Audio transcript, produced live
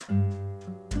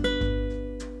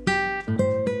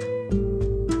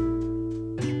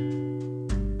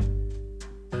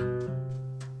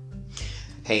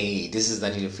Hey, this is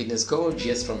Daniel, fitness coach,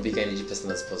 yes, from Big Energy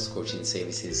Personal Sports Coaching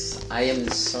Services. I am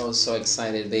so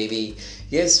excited, baby.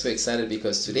 Yes, we're excited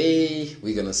because today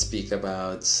we're gonna speak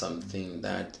about something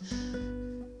that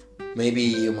maybe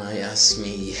you might ask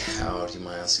me, or you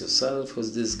might ask yourself,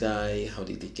 who's this guy? How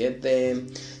did he get there?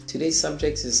 Today's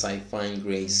subject is I find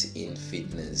grace in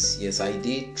fitness. Yes, I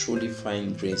did truly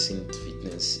find grace in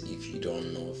fitness. If you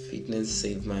don't know, fitness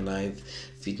saved my life.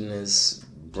 Fitness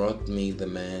brought me the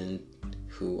man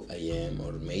who I am,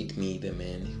 or made me the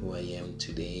man who I am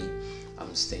today.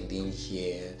 I'm standing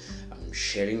here, I'm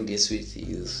sharing this with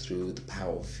you through the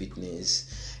power of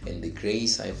fitness and the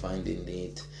grace I find in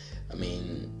it. I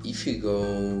mean, if you go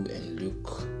and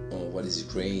look on what is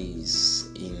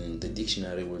grace in the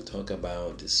dictionary, we'll talk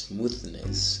about the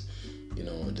smoothness,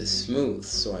 the smooth.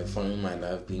 So I found my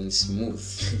life being smooth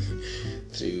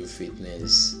through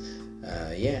fitness.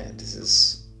 This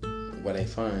is what I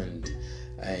find.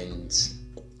 And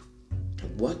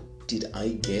what did I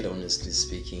get, honestly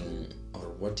speaking,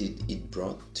 or what did it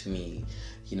brought to me?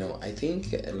 I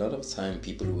think a lot of time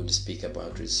people would speak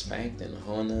about respect and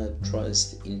honor,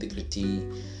 trust, integrity,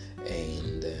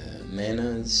 and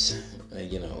manners,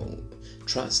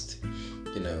 trust,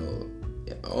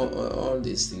 all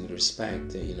these things,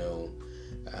 respect,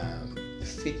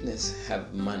 fitness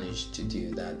have managed to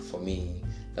do that for me.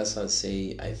 That's why I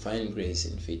say I find grace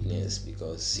in fitness,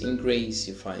 because in grace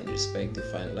you find respect, you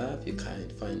find love, you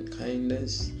find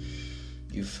kindness,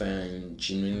 you find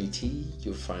genuinity,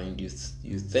 you find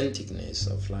authenticness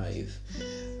of life.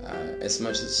 As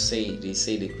much as they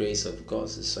say the grace of God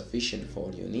is sufficient for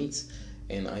all your needs.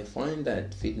 And I find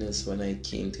that fitness, when I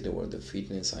came to the world of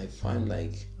fitness, I felt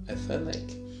like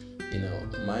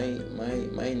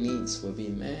my needs were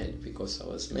being met, because I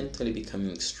was mentally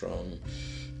becoming strong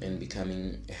and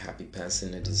becoming a happy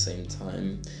person at the same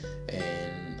time.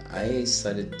 And I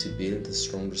started to build a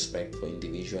strong respect for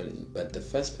individual, but the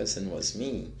first person was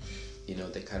me.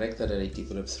 The character that I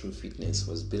developed through fitness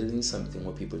was building something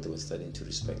where people were starting to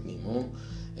respect me more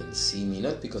and see me,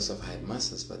 not because of I had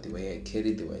muscles, but the way I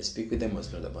carried, the way I speak with them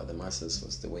was not about the muscles,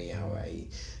 was the way how I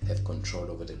have control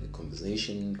over the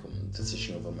conversation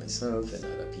over myself and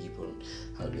other people,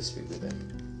 how do you speak with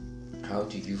them. How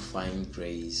do you find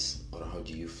grace, or how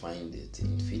do you find it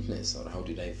in fitness, or how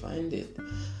did I find it?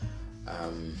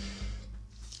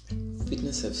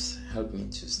 Fitness has helped me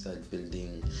to start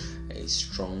building a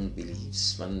strong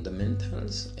beliefs,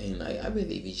 fundamentals, and I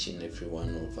believe each and every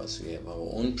one of us, we have our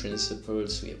own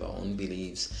principles, we have our own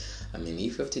beliefs. I mean,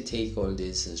 if you have to take all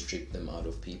this and strip them out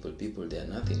of people, they're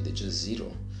nothing, they're just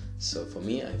zero. So for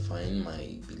me, I find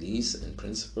my beliefs and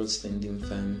principles standing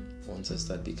firm once I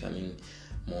start becoming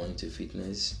more into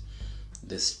fitness.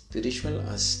 The spiritual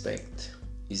aspect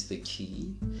is the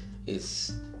key.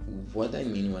 It's what I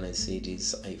mean when I say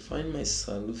this. I find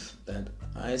myself that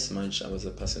as much I was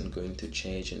a person going to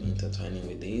church and intertwining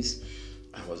with this,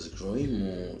 I was growing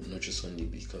more, not just only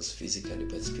because physically,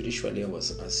 but spiritually I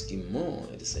was asking more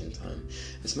at the same time.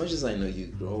 As much as I know you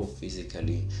grow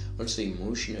physically, also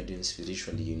emotionally and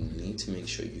spiritually, you need to make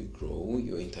sure you grow.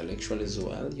 Your intellectual as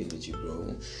well, you need to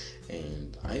grow.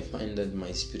 And I find that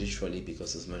my spiritually,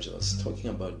 because as much as I was talking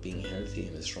about being healthy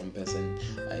and a strong person,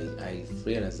 I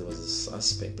realized there was this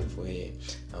aspect of where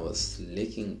I was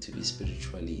lacking to be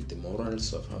spiritually, the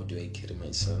morals of how do I carry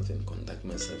myself and conduct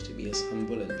myself to be as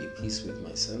humble and be peace with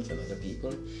myself and other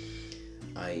people.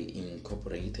 I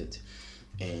incorporated,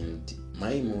 and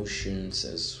my emotions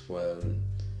as well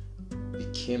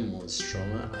became more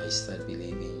stronger. I started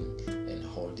believing and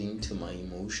holding to my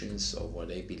emotions of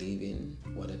what I believe in,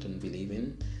 what I don't believe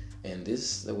in. And this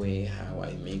is the way how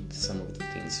I make some of the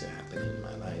things that happen in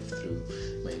my life, through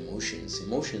my emotions.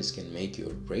 Emotions can make you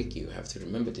or break you. You have to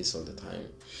remember this all the time.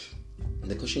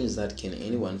 The question is that, can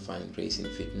anyone find grace in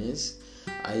fitness?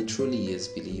 I truly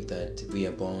believe that we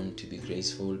are born to be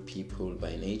graceful people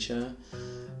by nature.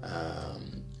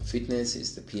 Fitness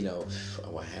is the pillar of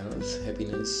our health,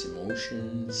 happiness,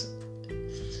 emotions,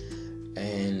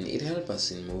 and it helps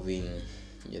us in moving,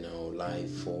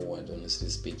 life forward, honestly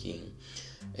speaking,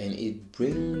 and it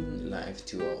brings life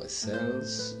to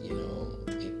ourselves.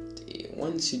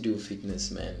 Once you do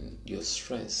fitness, man, your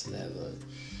stress level,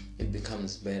 it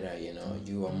becomes better.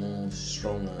 You are more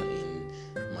stronger in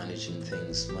managing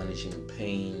things, managing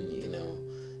pain,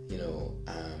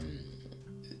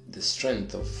 the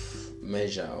strength of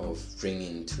measure of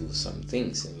bringing to some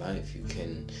things in life, you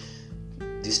can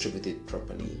distribute it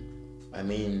properly. I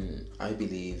mean, I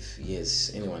believe,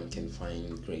 yes, anyone can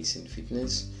find grace in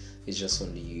fitness. It's just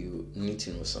only you need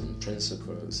to know some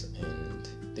principles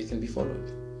and they can be followed.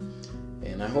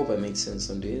 And I hope I made sense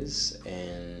on this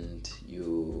and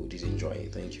you did enjoy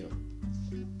it. Thank you.